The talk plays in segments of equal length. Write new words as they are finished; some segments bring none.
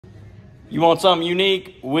You want something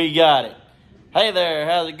unique? We got it. Hey there,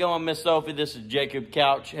 how's it going, Miss Sophie? This is Jacob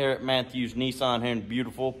Couch here at Matthews Nissan here in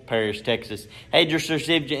beautiful Paris, Texas. Hey, just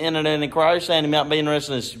received your internet inquiry saying you might be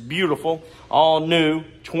interested in this beautiful, all new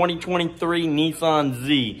 2023 Nissan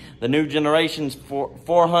Z. The new generation's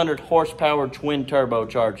 400 horsepower twin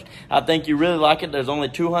turbocharged. I think you really like it. There's only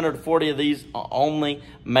 240 of these only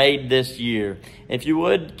made this year. If you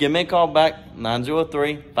would, give me a call back,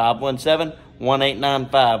 903-517-1895.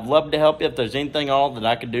 Love to help you if there's anything at all that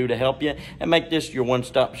I could do to help you and make this your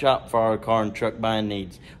one-stop shop for our car and truck buying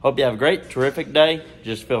needs. Hope you have a great, terrific day.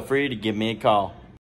 Just feel free to give me a call.